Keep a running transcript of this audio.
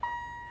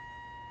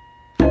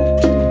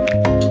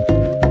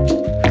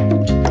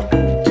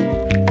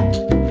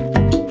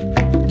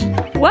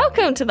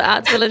Welcome to the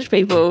Arts Village,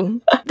 people.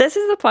 This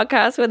is the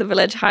podcast where the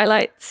village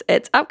highlights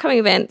its upcoming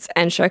events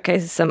and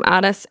showcases some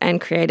artists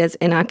and creators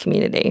in our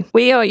community.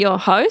 We are your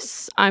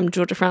hosts. I'm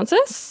Georgia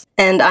Francis.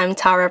 And I'm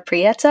Tara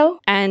Prieto.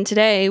 And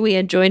today we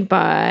are joined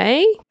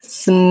by...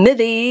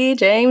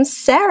 Smithy-James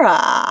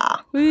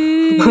Sarah.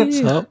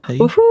 What's up? Hey,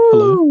 Woohoo.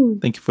 Hello.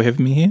 Thank you for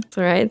having me here. It's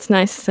all right. It's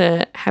nice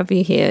to have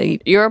you here.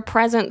 You're a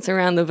presence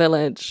around the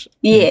village.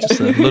 Yeah. Just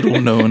a little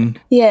known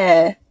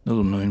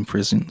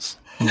presence.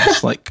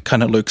 Just like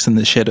kind of lurks in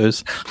the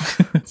shadows.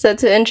 So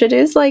to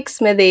introduce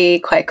Smithy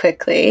quite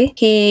quickly,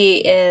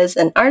 he is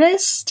an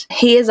artist.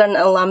 He is an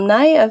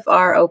alumni of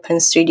our Open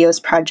Studios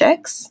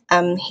projects.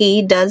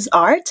 He does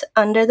art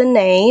under the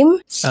name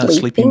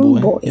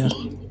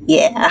sleepingboi.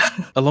 Yeah.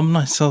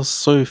 Alumni sounds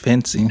so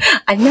fancy.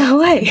 I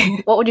know, eh?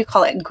 What would you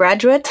call it?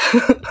 Graduate?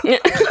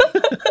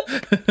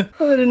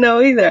 I wouldn't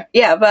know either.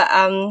 Yeah, but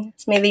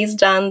Smithy's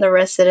done the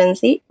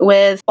residency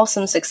with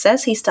awesome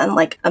success. He's done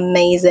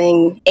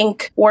amazing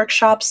ink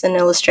workshops and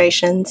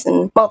illustrations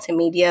and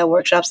multimedia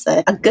workshops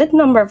that a good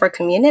number of our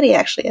community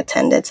actually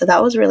attended. So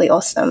that was really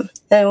awesome.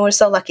 And we're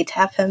so lucky to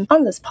have him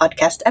on this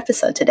podcast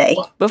episode today.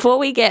 Before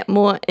we get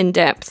more in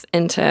depth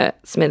into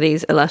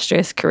Smithy's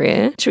illustrious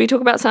career, should we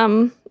talk about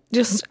some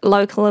just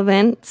local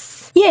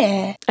events?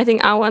 Yeah. I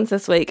think our ones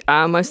this week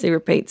are mostly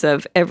repeats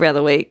of every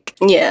other week.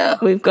 Yeah.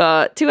 We've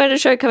got 200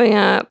 show coming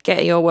up,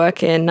 Get Your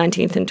Work In,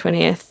 19th and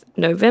 20th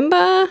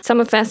November.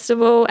 Summer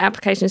Festival,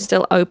 applications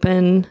still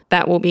open.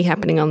 That will be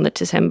happening on the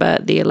December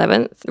the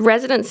 11th.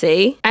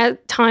 Residency,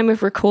 at time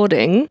of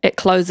recording, it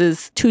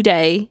closes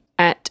today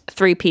at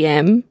 3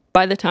 p.m.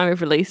 By the time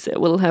of release,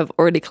 it will have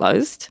already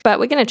closed. But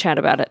we're going to chat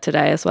about it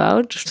today as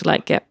well, just to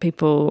get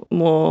people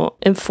more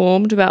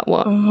informed about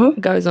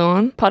what goes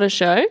on. Potter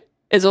Show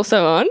is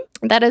also on.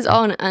 That is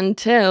on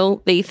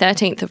until the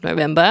 13th of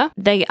November.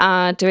 They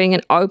are doing an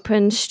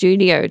open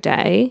studio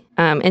day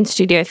in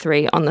Studio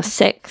 3 on the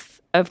 6th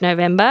of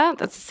November.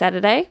 That's a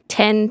Saturday,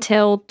 10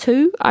 till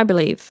 2, I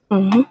believe.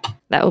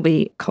 That will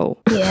be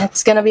cool. Yeah,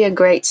 it's going to be a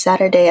great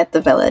Saturday at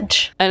the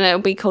village. And it'll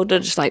be cool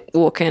to just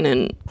walk in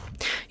and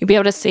you'll be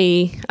able to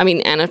see,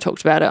 Anna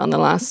talked about it on the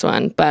last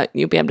one, but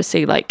you'll be able to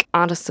see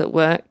artists at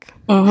work,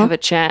 have a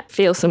chat,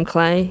 feel some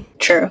clay.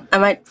 True. I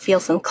might feel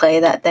some clay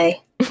that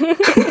day.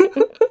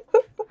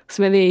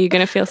 Smithy, are you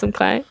going to feel some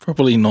clay?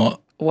 Probably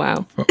not.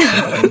 Wow.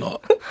 Probably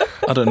not.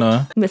 I don't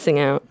know. Missing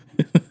out.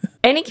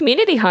 Any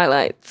community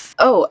highlights?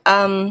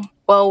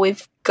 Well,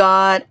 we've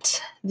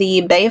got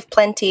the Bay of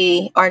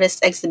Plenty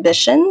artist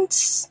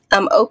exhibitions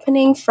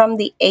opening from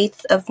the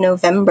 8th of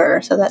November,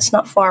 so that's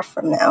not far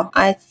from now.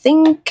 I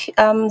think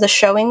the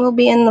showing will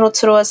be in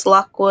Rotorua's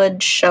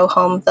Lockwood Show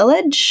Home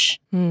Village.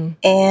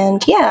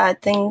 And yeah, I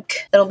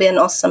think it'll be an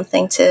awesome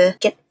thing to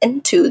get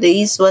into.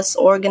 These was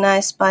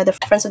organized by the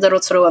Friends of the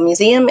Rotorua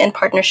Museum in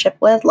partnership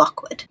with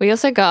Lockwood. We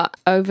also got,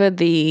 over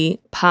the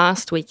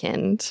past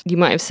weekend, you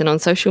might have seen on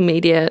social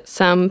media,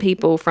 some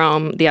people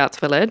from the Arts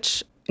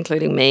Village,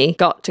 including me,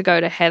 got to go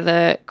to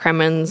Heather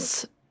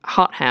Kremen's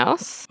hot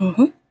house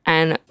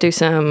and do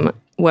some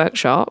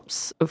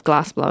workshops of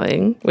glass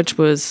blowing, which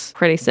was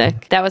pretty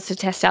sick. That was to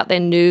test out their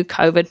new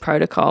COVID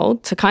protocol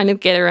to kind of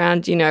get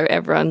around,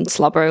 everyone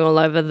slobbering all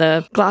over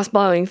the glass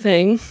blowing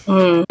thing.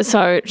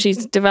 So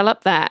she's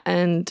developed that,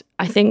 and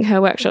I think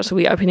her workshops will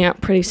be opening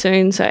up pretty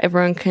soon so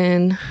everyone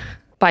can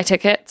buy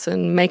tickets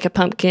and make a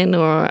pumpkin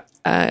or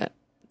a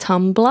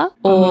tumbler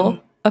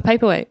or a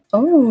paperweight.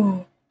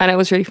 Oh. And it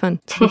was really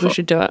fun. So people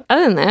should do it.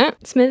 Other than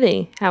that,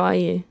 Smithy, how are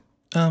you?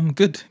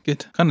 Good.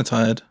 Kind of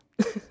tired.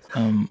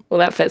 Well,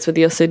 that fits with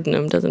your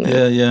pseudonym, doesn't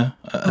it? Yeah.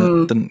 I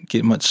didn't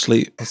get much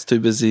sleep. I was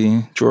too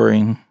busy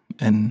drawing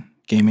and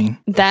gaming.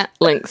 That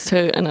links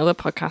to another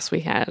podcast we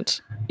had.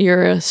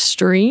 You're a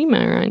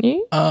streamer, aren't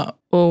you?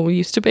 Or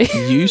used to be?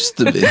 Used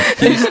to be.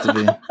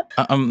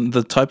 I'm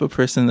the type of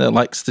person that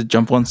likes to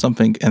jump on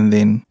something and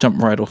then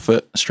jump right off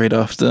it straight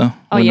after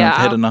when I've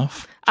had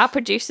enough. Our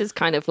producer's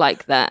kind of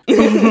like that.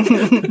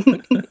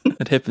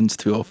 It happens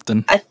too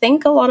often. I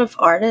think a lot of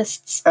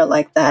artists are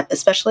like that,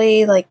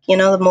 especially the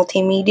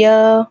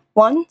multimedia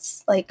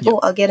ones.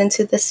 I'll get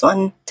into this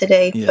one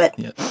today. That's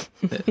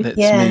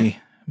me.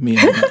 Me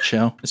in a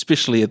nutshell,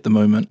 especially at the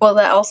moment. Well,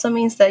 that also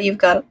means that you've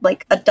got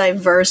a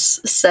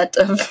diverse set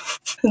of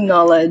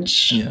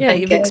knowledge. Yeah,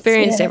 you've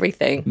experienced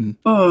everything.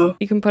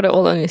 You can put it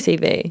all on your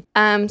CV.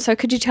 So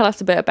could you tell us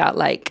a bit about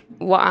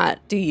what art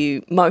do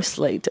you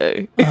mostly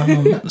do?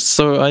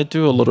 So I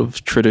do a lot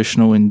of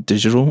traditional and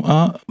digital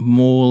art,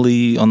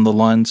 morely on the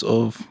lines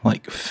of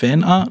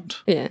fan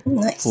art. Yeah.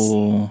 Nice.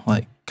 For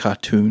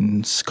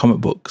cartoons, comic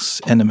books,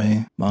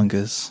 anime,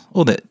 mangas,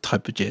 all that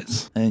type of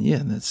jazz. And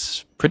yeah,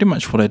 that's pretty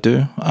much what I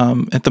do.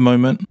 At the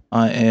moment,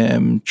 I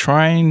am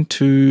trying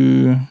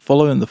to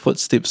follow in the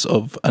footsteps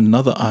of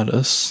another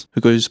artist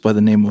who goes by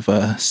the name of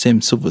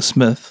Sam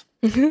Silver-Smith,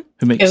 who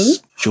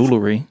makes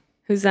jewellery.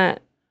 Who's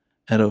that?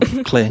 Out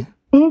of clay.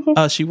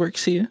 She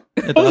works here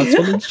at the Arts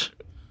Village.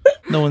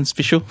 No one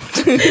special.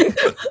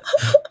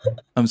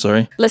 I'm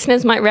sorry.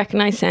 Listeners might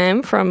recognize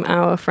Sam from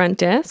our front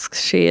desk.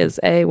 She is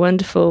a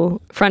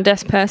wonderful front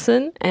desk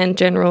person and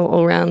general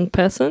all-round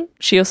person.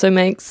 She also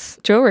makes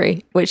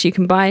jewelry, which you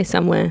can buy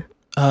somewhere.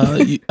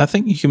 I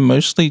think you can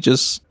mostly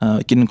just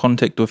get in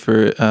contact with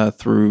her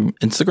through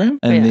Instagram,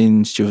 and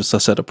then she'll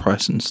suss out a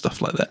price and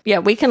stuff like that. Yeah,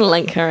 we can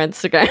link her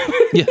Instagram.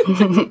 Yeah.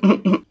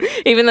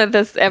 Even though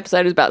this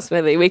episode is about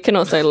Smithy, we can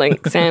also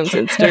link Sam's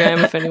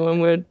Instagram if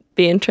anyone would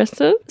be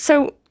interested.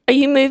 So are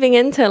you moving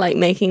into like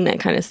making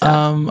that kind of stuff?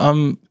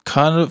 I'm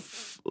kind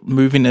of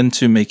moving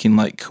into making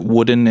like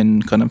wooden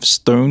and kind of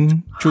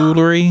stone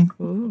jewelry,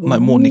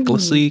 like more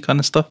necklacey kind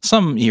of stuff.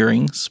 Some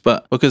earrings,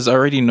 but because I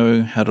already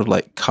know how to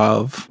like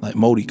carve, like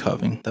moldy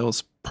carving. That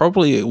was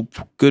probably a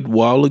good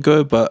while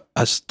ago, but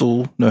I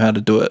still know how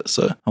to do it.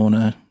 So I want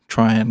to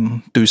try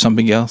and do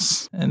something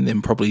else and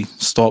then probably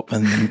stop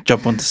and then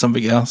jump onto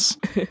something else.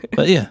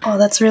 But yeah. Oh,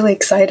 that's really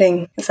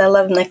exciting because I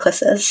love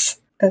necklaces.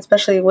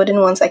 Especially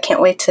wooden ones. I can't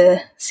wait to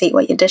see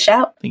what you dish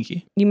out. Thank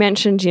you. You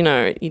mentioned, you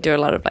do a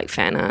lot of like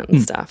fan art and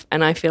stuff.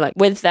 And I feel like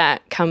with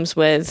that comes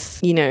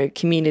with,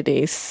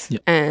 communities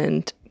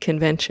and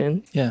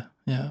conventions. Yeah.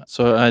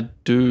 So I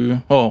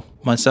do,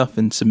 myself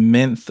and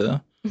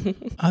Samantha,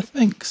 I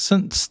think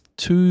since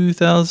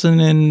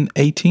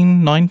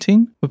 2018,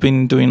 19, we've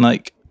been doing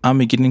like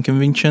Armageddon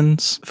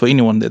conventions. For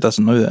anyone that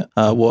doesn't know that,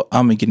 what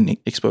Armageddon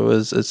Expo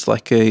is, it's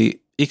like a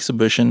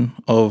exhibition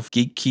of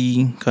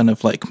geeky kind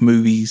of like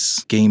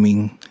movies,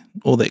 gaming,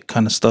 all that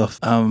kind of stuff.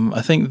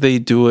 I think they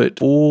do it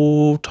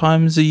 4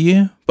 times a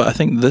year, but I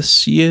think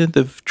this year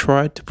they've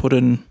tried to put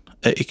in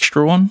an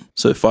extra one,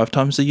 so 5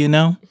 times a year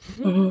now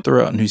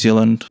throughout New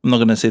Zealand. I'm not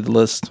going to say the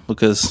list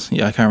because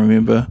I can't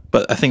remember,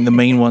 but I think the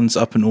main one's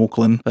up in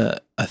Auckland,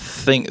 but I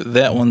think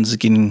that one's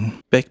getting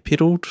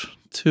backpedaled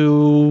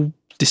to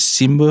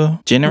December,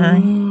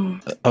 January.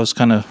 I was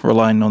kind of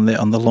relying on that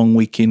on the long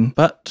weekend,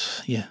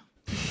 but yeah,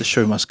 the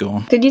show must go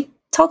on. Could you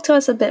talk to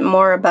us a bit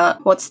more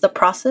about what's the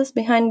process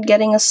behind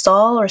getting a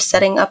stall or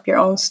setting up your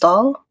own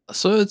stall?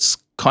 So it's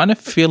kind of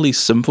fairly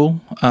simple.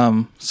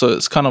 So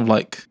it's kind of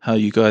like how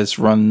you guys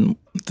run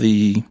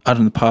the Art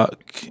in the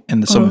Park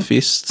and the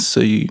Summerfest. So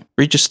you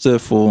register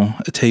for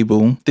a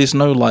table. There's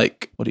no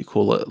like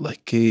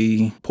like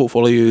a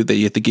portfolio that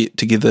you have to get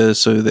together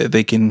so that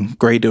they can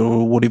grade it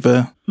or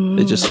whatever.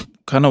 They just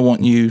kind of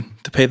want you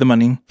to pay the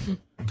money,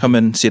 come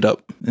in, set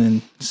up,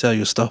 and sell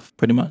your stuff,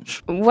 pretty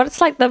much.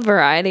 What's like the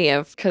variety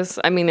of, because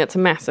I mean, it's a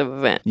massive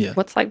event. Yeah.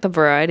 What's like the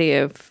variety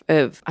of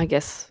I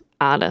guess,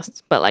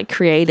 artists, but like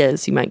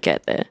creators you might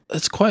get there?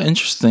 It's quite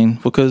interesting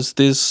because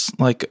there's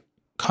like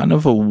kind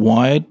of a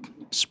wide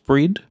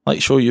spread.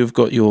 Like, sure, you've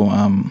got your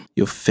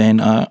fan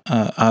art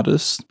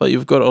artists, but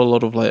you've got a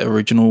lot of like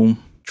original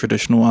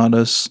traditional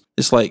artists.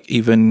 It's like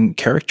even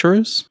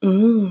characters.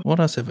 What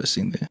else have I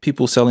seen there?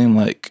 People selling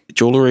like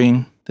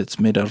jewelry that's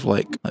made out of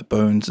like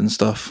bones and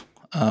stuff.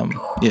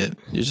 You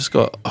just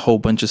got a whole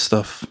bunch of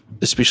stuff,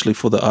 especially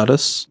for the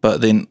artists.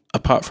 But then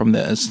apart from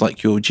that, it's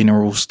like your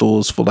general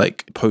stores for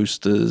like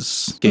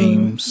posters,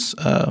 games,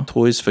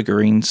 toys,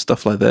 figurines,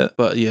 stuff like that.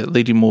 But yeah,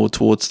 leading more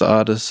towards the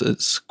artists,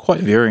 it's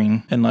quite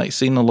varying. And like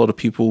seeing a lot of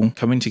people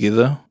coming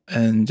together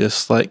and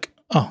just like,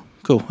 oh,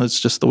 cool, it's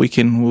just the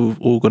weekend, we're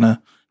all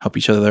gonna help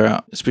each other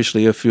out,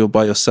 especially if you're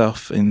by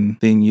yourself and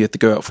then you have to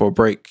go out for a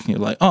break. You're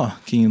like, oh,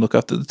 can you look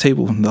after the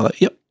table? And they're like,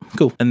 yep,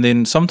 cool. And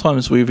then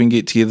sometimes we even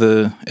get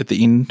together at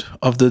the end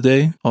of the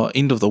day or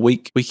end of the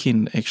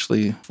weekend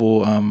actually,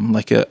 for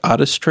like a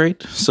artist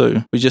trade.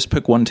 So we just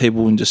pick one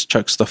table and just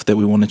chuck stuff that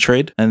we want to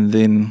trade, and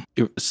then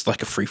it's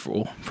like a free for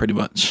all, pretty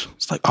much.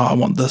 It's like, oh, I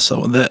want this, I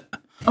want that.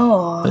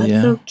 Oh,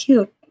 that's so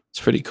cute. It's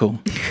pretty cool.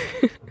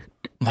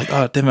 Like,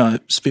 oh, damn it, I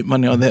spent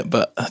money on that,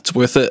 but it's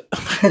worth it.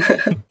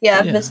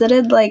 I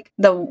visited like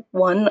the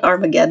one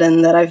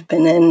Armageddon that I've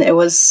been in. It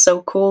was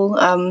so cool.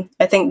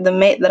 I think the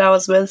mate that I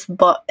was with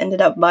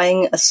ended up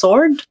buying a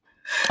sword.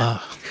 And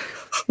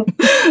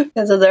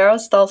so there are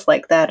stalls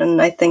like that, and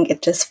I think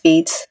it just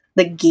feeds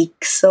the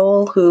geek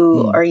soul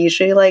who are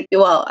usually like,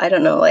 well, I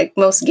don't know, like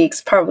most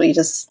geeks probably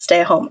just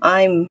stay at home.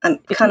 I'm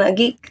kind of a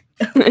geek.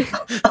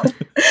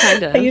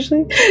 Kinda. I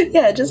usually,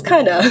 just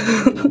kind of.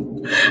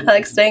 I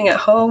like staying at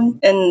home,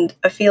 and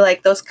I feel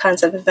like those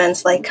kinds of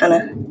events like kind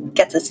of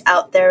gets us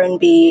out there and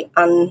be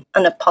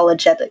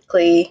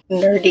unapologetically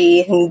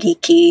nerdy and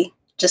geeky.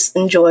 Just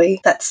enjoy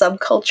that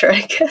subculture,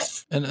 I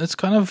guess. And it's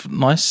kind of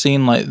nice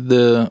seeing like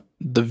the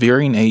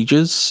varying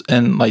ages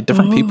and like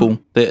different people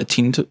that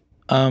attend to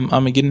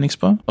Armageddon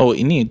Expo or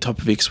any type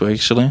of expo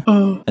actually,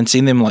 and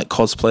seeing them like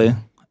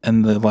cosplay,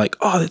 and they're like,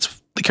 oh,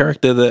 that's the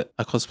character that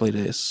I cosplayed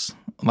as.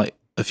 Like,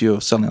 if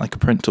you're selling like a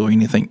print or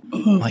anything,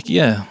 like,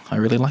 yeah, I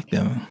really like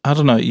them. I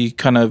don't know, you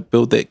kind of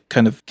build that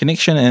kind of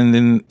connection, and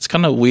then it's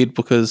kind of weird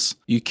because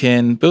you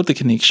can build the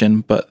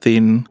connection, but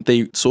then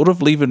they sort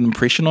of leave an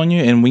impression on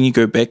you, and when you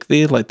go back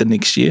there like the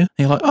next year,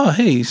 you're like, oh,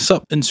 hey,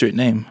 sup, insert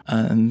name,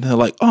 and they're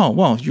like, oh,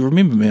 wow, you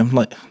remember me. I'm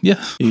like,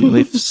 yeah, you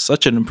left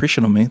such an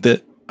impression on me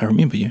that I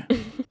remember you.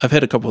 I've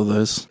had a couple of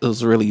those. It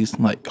was really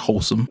like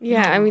wholesome.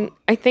 Yeah, I mean,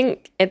 I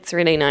think it's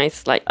really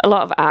nice. Like a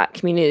lot of art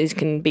communities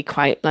can be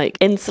quite like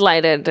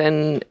insulated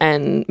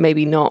and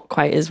maybe not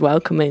quite as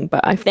welcoming.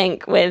 But I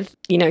think with,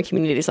 you know,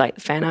 communities like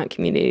the fan art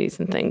communities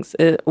and things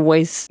are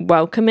always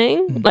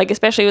welcoming. Like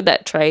especially with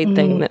that trade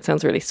thing, that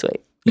sounds really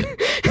sweet.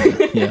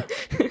 Yeah.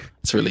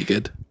 It's really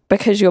good.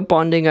 Because you're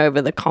bonding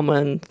over the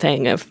common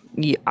thing of,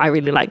 I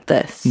really like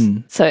this.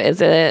 So is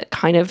it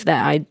kind of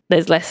that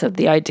there's less of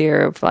the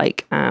idea of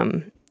like,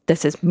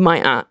 this is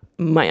my art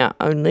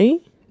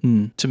only?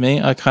 To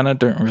me, I kind of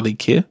don't really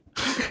care.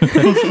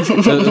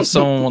 If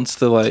someone wants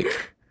to like,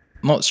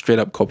 not straight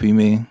up copy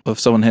me, if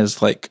someone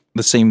has like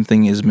the same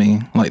thing as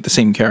me, like the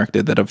same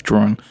character that I've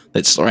drawn,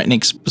 that's right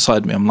next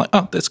beside me, I'm like,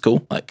 oh, that's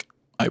cool. Like,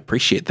 I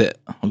appreciate that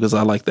because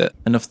I like that.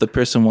 And if the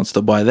person wants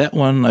to buy that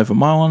one over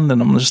my one,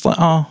 then I'm just like,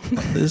 oh,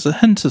 there's a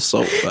hint of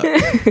salt. But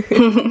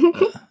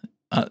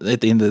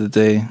at the end of the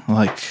day,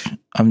 like,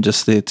 I'm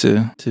just there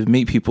to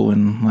meet people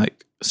and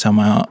like sell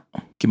my art,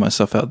 get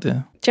myself out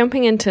there.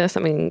 Jumping into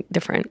something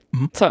different.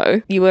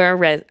 So you were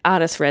a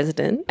artist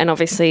resident, and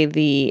obviously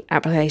the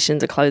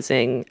applications are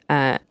closing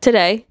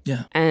today.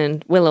 Yeah.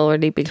 And will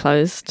already be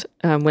closed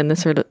when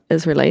this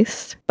is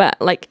released. But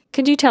like,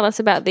 could you tell us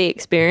about the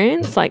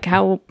experience? Like,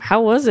 how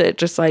was it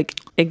just like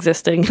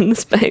existing in the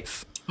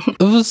space?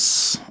 It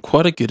was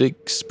quite a good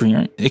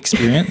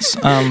experience.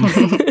 Can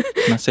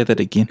I say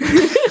that again?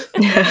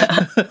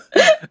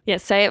 Yeah,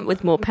 say it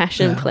with more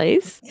passion,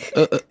 please.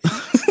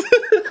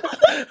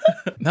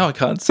 No, I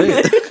can't say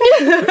it.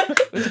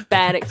 It was a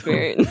bad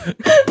experience.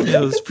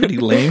 Yeah, it was pretty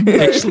lame,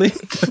 actually.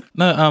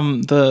 No,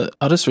 the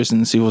artist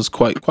residency was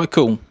quite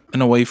cool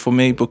in a way for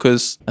me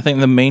because I think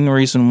the main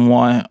reason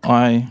why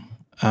I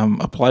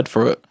applied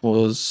for it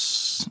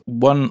was,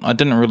 one, I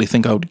didn't really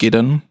think I would get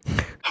in.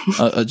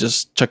 I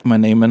just chucked my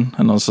name in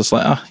and I was just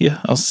like,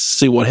 yeah, I'll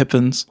see what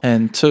happens.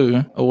 And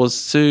two, it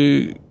was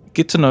to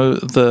get to know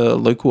the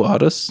local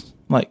artists,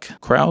 like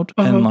crowd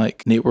and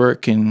like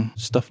network and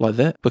stuff like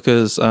that.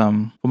 Because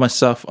for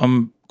myself,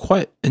 I'm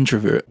quite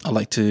introvert. I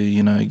like to,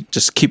 you know,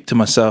 just keep to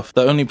myself.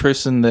 The only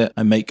person that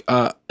I make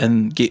art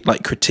and get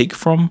like critique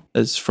from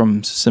is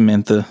from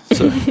Samantha.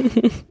 So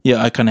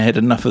yeah, I kind of had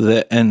enough of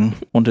that and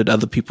wanted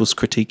other people's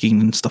critiquing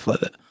and stuff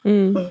like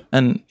that.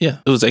 And yeah,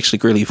 it was actually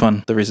really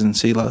fun. The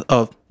residency,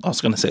 I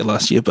was going to say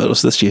last year, but it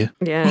was this year.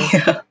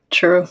 Yeah,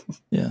 true.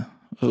 Yeah.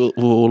 We're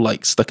all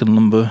like stuck in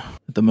limbo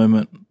at the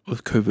moment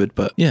with COVID,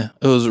 but yeah,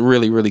 it was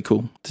really, really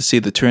cool to see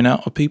the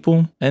turnout of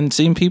people and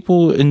seeing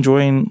people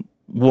enjoying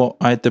what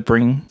I had to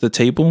bring to the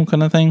table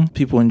kind of thing.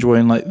 People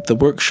enjoying like the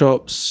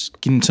workshops,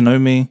 getting to know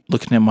me,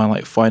 looking at my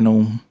like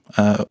final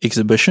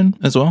exhibition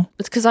as well.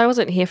 It's because I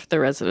wasn't here for the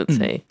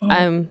residency.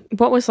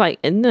 What was like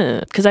in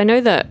the, because I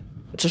know that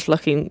just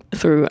looking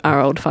through our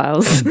old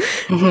files,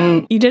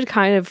 you did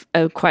kind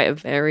of quite a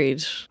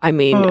varied, I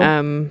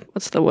mean,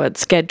 what's the word,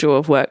 schedule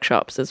of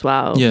workshops as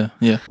well. Yeah.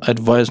 I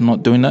advise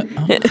not doing that.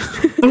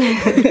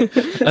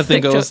 I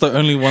think I was the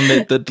only one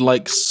that did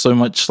like so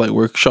much like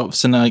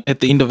workshops, and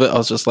at the end of it I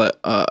was just like,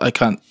 I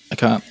can't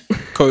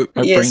cope.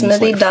 My brain's,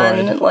 Smithy like,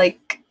 done fried.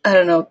 like, I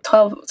don't know,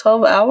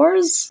 12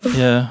 hours?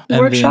 Yeah. And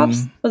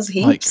Workshops then, was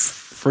heaps. like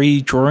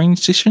 3 drawing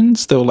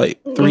sessions. They were like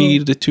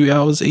 3 to 2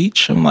 hours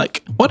each. I'm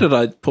like, why did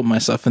I put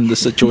myself in this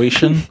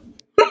situation?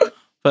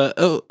 But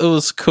it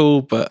was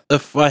cool. But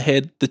if I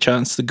had the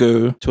chance to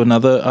go to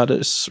another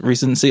artist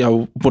residency, I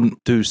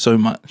wouldn't do so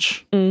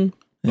much.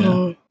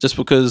 Yeah. Just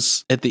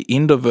because at the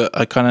end of it,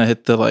 I kind of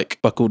had to like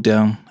buckle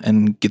down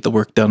and get the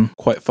work done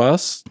quite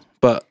fast.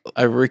 But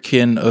I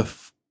reckon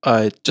if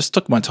I just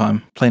took my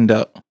time, planned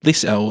out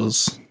less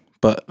hours,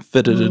 but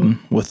fitted in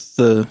with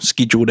the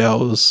scheduled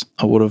hours,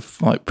 I would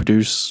have like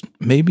produced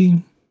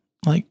maybe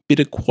like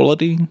better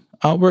quality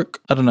artwork.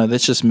 I don't know.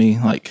 That's just me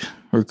like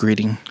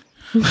regretting.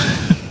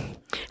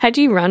 Had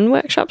you run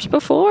workshops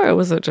before, or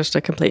was it just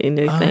a completely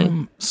new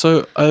thing?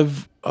 So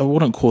I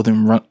wouldn't call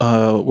them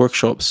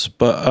workshops,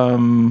 but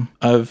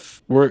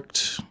I've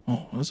worked.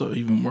 Oh, does that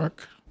even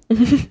work?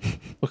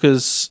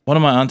 Because one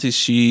of my aunties,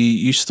 she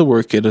used to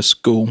work at a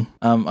school.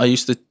 I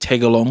used to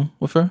tag along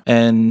with her,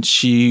 and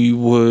she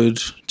would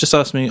just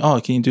ask me, oh,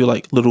 can you do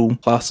like little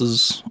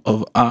classes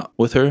of art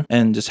with her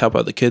and just help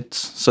out the kids?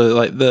 So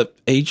like the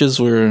ages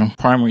were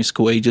primary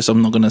school ages.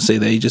 I'm not going to say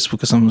the ages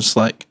because I'm just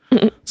like,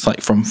 it's like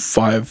from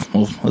 5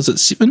 or was it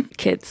 7?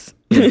 Kids.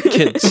 Yeah,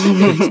 kids.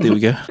 There we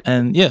go.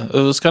 And yeah, it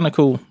was kind of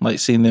cool like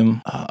seeing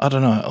them, I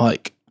don't know,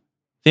 like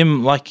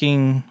them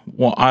liking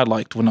what I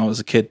liked when I was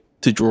a kid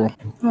to draw.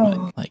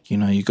 Like, you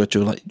know, you got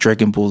your like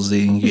Dragon Ball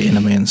Z and your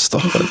anime and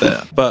stuff like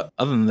that. But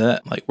other than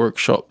that, like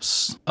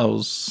workshops, I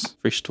was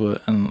fresh to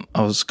it and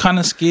I was kind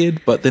of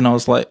scared, but then I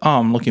was like, oh,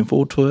 I'm looking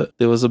forward to it.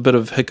 There was a bit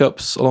of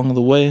hiccups along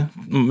the way,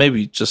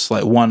 maybe just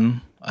like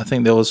one. I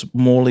think there was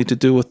morely to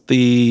do with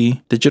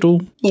the digital,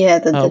 the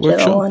digital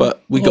workshop, one.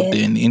 but we got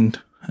there in the end.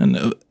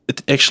 And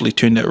it actually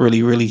turned out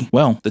really, really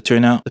well. The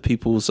turnout, the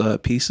people's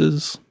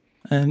pieces.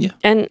 And yeah.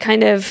 And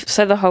kind of,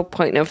 so the whole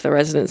point of the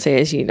residency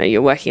is, you know,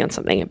 you're working on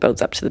something, it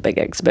builds up to the big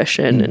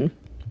exhibition. And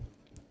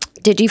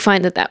Did you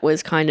find that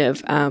was kind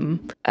of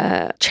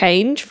a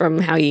change from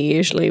how you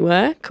usually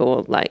work,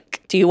 or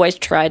like, do you always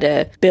try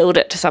to build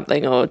it to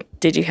something, or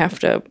did you have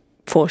to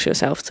force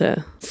yourself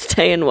to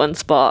stay in one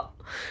spot?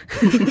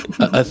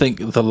 I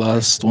think the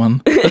last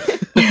one.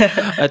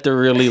 I had to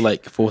really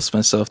like force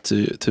myself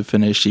to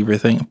finish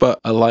everything, but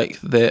I like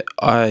that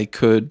I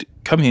could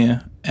come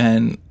here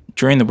and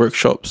during the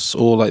workshops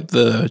or like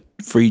the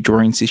free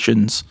drawing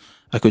sessions,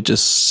 I could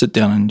just sit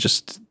down and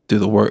just do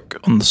the work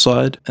on the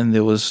side, and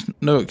there was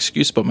no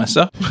excuse but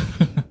myself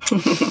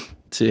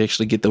to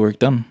actually get the work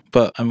done.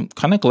 But I'm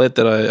kind of glad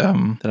that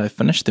I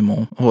finished them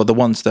all, or the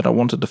ones that I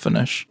wanted to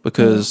finish,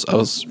 because I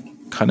was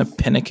kind of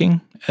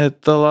panicking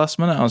at the last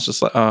minute. I was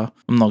just like, I'm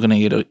not going to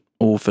get it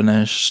all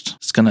finished.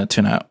 It's going to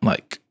turn out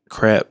like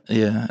crap.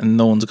 Yeah, and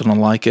no one's going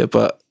to like it,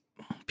 but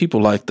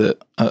people liked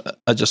it.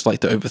 I just like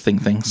to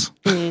overthink things.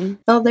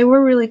 Oh, they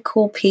were really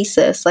cool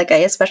pieces. Like, I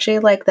especially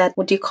like that,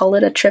 what do you call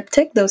it, a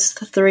triptych? Those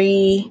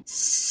 3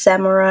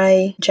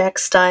 samurai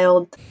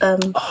jack-styled...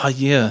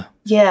 Yeah.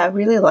 Yeah, I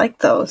really like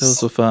those.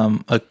 Those with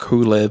a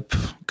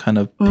collab kind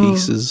of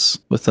pieces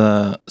with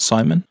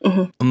Simon.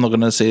 Mm-hmm. I'm not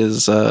going to say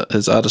his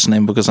artist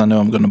name because I know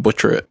I'm going to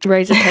butcher it.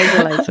 Razor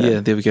Taser Laser. Yeah,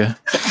 there we go.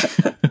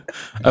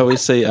 I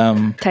always say...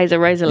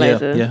 Taser Razor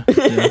Laser. Yeah.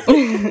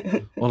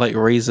 Or like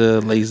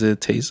Razor Laser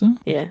Taser.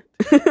 Yeah.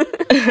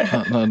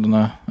 I don't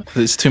know.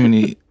 There's too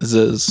many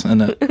Z's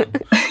in it.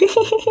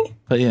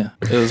 But yeah,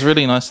 it was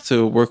really nice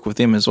to work with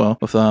them as well,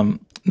 with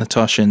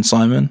Natasha and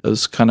Simon. It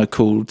was kind of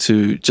cool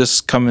to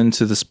just come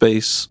into the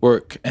space,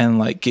 work, and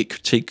like get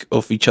critique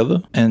of each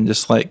other and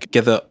just like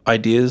gather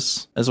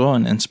ideas as well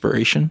and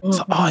inspiration. It's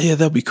like, oh yeah,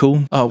 that'd be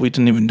cool. Oh, we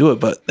didn't even do it,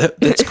 but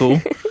that's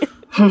cool.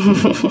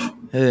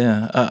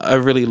 Yeah, I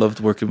really loved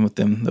working with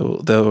them.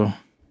 They were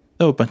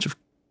a bunch of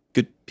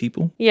good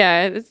people.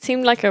 Yeah, it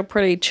seemed like a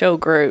pretty chill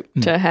group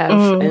to have,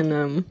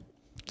 and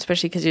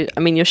especially because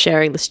you're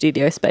sharing the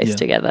studio space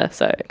together,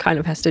 so it kind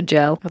of has to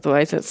gel.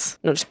 Otherwise, it's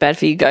not just bad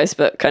for you guys,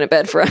 but kind of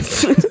bad for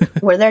us.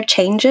 Were there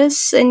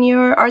changes in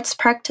your arts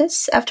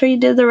practice after you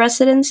did the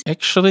residence?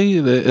 Actually,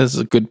 there is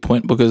a good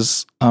point,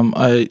 because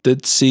I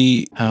did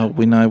see how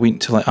when I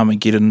went to like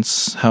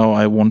Armageddon's, how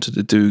I wanted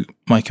to do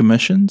my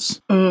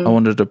commissions. I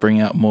wanted to bring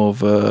out more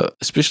of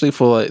especially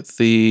for like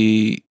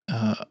the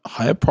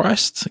higher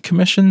priced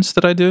commissions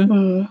that I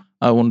do.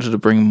 I wanted to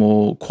bring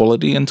more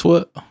quality into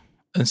it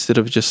instead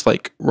of just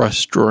like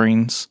rush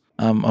drawings.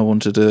 I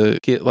wanted to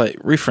get like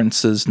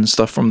references and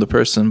stuff from the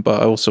person,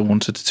 but I also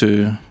wanted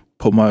to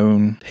put my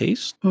own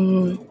taste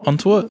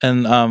onto it.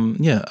 And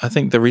I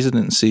think the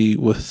residency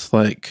with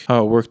like how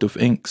I worked with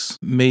inks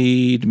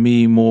made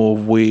me more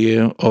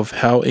aware of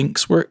how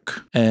inks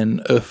work,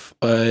 and if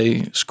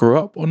I screw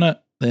up on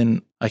it,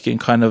 then I can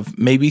kind of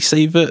maybe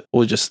save it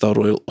or just start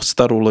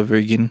all over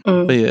again.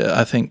 But yeah,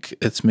 I think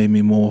it's made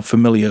me more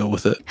familiar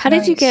with it. How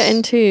did you get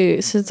into,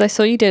 since I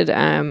saw you did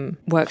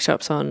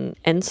workshops on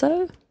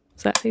Enso?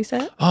 Is that how you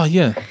say it? Oh,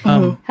 yeah.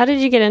 How did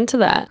you get into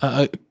that?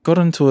 I got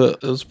into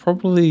it. It was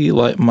probably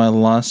like my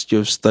last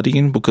year of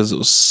studying, because it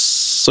was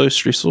so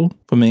stressful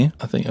for me.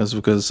 I think it was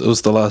because it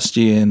was the last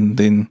year and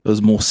then it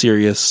was more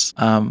serious.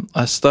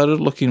 I started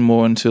looking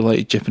more into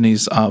like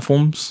Japanese art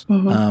forms,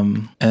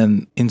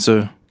 and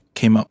Enso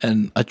came up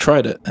and I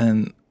tried it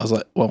and I was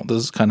like, well, this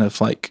is kind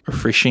of like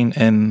refreshing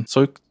and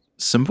so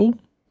simple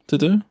to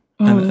do.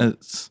 And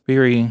it's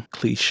very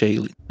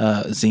cliche,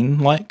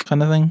 Zen-like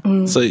kind of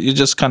thing. So you're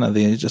just kind of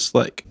there, just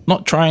like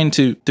not trying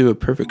to do a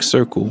perfect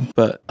circle,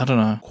 but I don't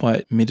know,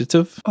 quite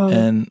meditative.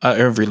 And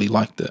I really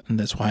liked it, and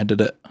that's why I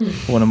did it.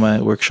 One of my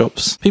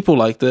workshops, people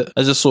liked it.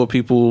 I just saw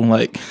people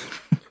like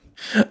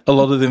a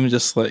lot of them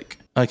just like,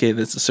 okay,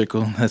 that's a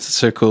circle. That's a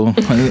circle.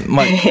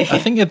 Like, I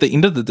think at the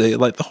end of the day,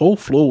 like the whole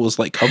floor was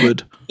like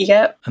covered.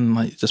 Yep. And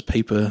like just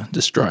paper,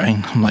 just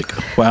drying. I'm like,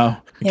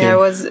 wow. Okay. Yeah,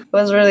 it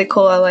was really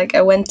cool.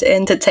 I went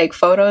in to take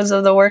photos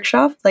of the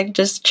workshop, like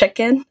just check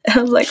in.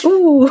 I was like,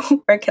 ooh,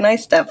 where can I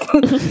step?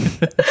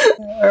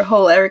 Our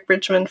whole Eric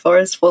Bridgman floor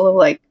is full of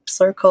like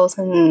circles,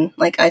 and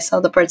like I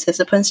saw the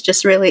participants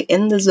just really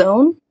in the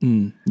zone.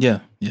 Yeah.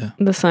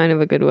 The sign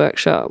of a good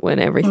workshop when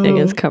everything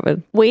is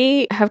covered.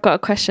 We have got a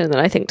question that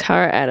I think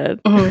Tara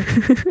added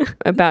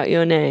about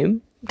your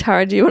name.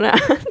 Tara, do you want to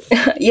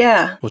ask?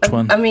 Yeah. Which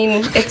one? I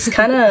mean, it's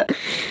kind of,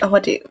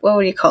 what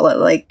would you call it?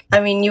 Like, I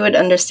mean, you would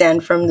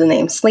understand from the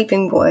name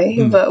Sleeping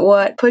Boy, but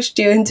what pushed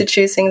you into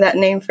choosing that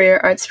name for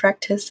your arts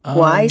practice?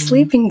 Why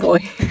Sleeping Boy?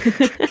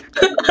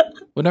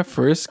 When I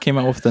first came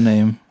out with the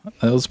name,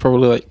 it was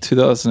probably like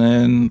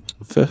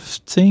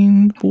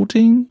 2015,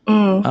 14.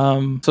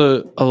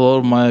 So a lot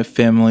of my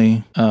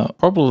family,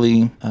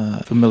 probably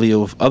familiar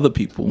with other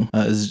people,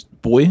 is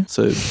Boy.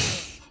 So,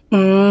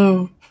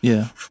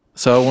 yeah.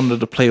 So I wanted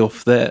to play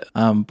off that,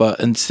 but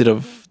instead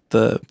of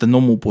the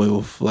normal Boy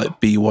with like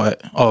B-Y,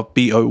 or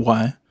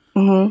B-O-Y,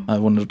 I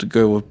wanted to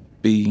go with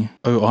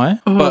B-O-I.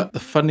 But the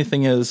funny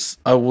thing is,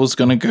 I was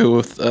going to go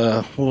with,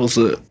 what was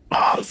it?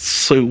 Oh, it's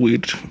so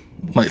weird,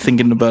 like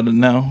thinking about it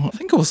now. I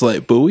think it was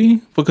like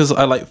Bowie, because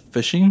I like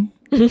fishing.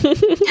 And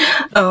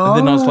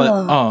then I was like,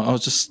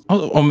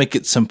 I'll make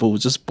it simple,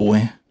 just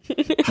Boy.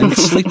 And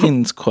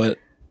sleeping's quite...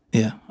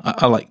 Yeah,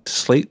 I like to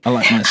sleep. I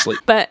like my sleep.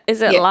 But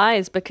is it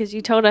lies? Because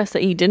you told us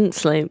that you didn't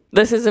sleep.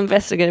 This is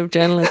investigative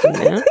journalism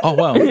now. Oh,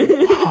 wow.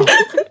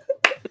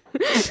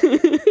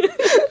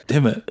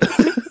 Damn it.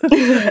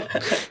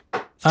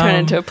 It's turned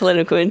into a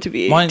political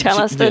interview. Tell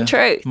us the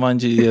truth.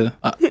 Mind you,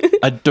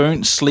 I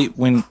don't sleep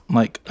when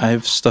like I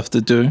have stuff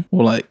to do,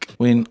 or like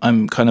when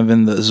I'm kind of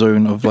in the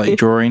zone of like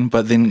drawing,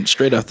 but then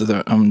straight after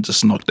that I'm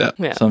just knocked out.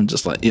 Yeah. So I'm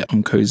just like,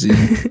 I'm cozy.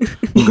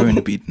 I'm going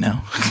to bed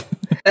now.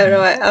 I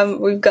don't know.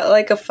 We've got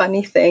like a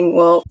funny thing.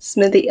 Well,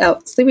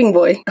 sleeping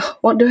boy.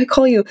 What do I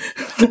call you?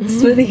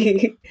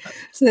 Smithy.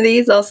 Smithy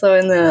is also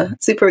in the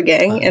super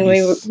gang, and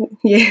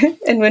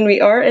and when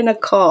we are in a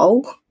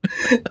call,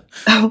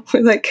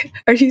 we're like,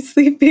 "Are you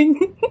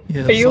sleeping?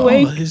 Yeah, are you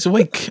awake?" Oh, he's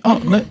awake. Oh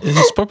no,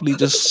 he's probably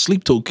just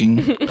sleep talking.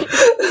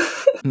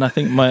 And I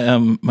think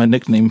my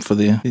nickname for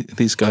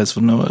these guys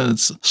will know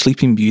it's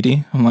Sleeping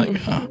Beauty. I'm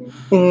like, I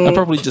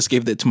probably just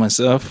gave that to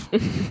myself.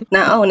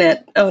 Now own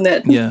it.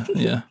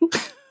 Yeah.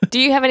 Do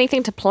you have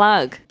anything to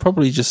plug?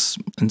 Probably just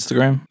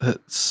Instagram.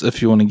 It's,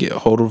 if you want to get a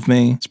hold of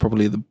me, it's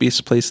probably the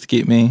best place to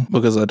get me,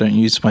 because I don't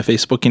use my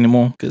Facebook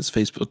anymore, because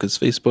Facebook is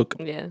Facebook.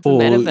 Yeah, it's a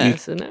metaverse,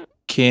 isn't it?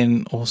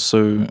 Can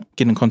also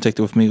get in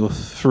contact with me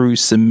through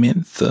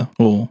Samantha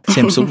or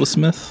Sam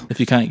Silversmith. If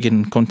you can't get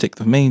in contact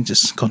with me,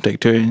 just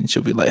contact her and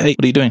she'll be like, "Hey,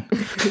 what are you doing?"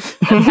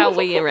 That's how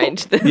we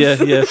arrange this. Yeah,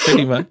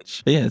 pretty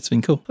much. But yeah, it's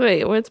been cool.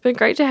 Sweet. Well, it's been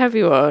great to have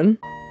you on.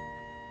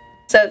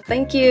 So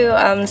thank you,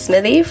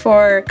 Smithy,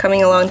 for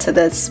coming along to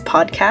this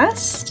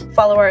podcast.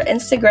 Follow our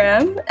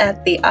Instagram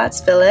at The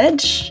Arts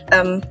Village.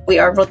 We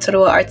are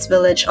Rotorua Arts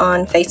Village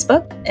on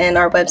Facebook, and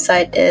our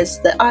website is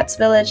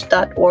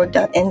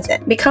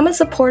theartsvillage.org.nz. Become a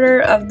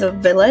supporter of the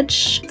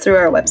village through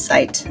our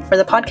website. For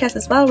the podcast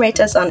as well,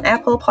 rate us on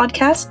Apple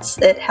Podcasts.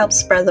 It helps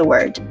spread the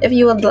word. If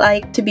you would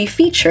like to be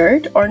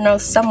featured or know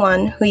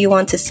someone who you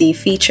want to see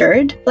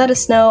featured, let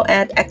us know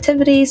at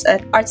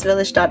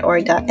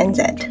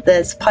activities@artsvillage.org.nz.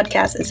 This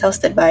podcast is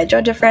hosted by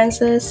Georgia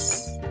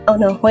Francis. Oh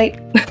no, wait.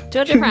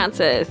 Georgia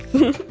Francis.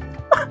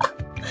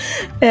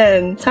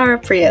 And Tara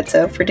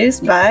Prieto,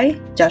 produced by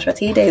Joshua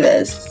T.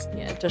 Davis.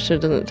 Yeah, Joshua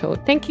doesn't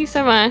talk. Thank you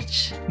so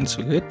much. That's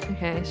so good.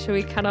 Okay, should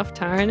we cut off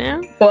Tara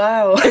now?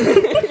 Wow.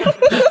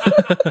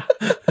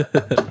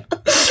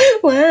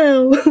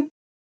 Wow.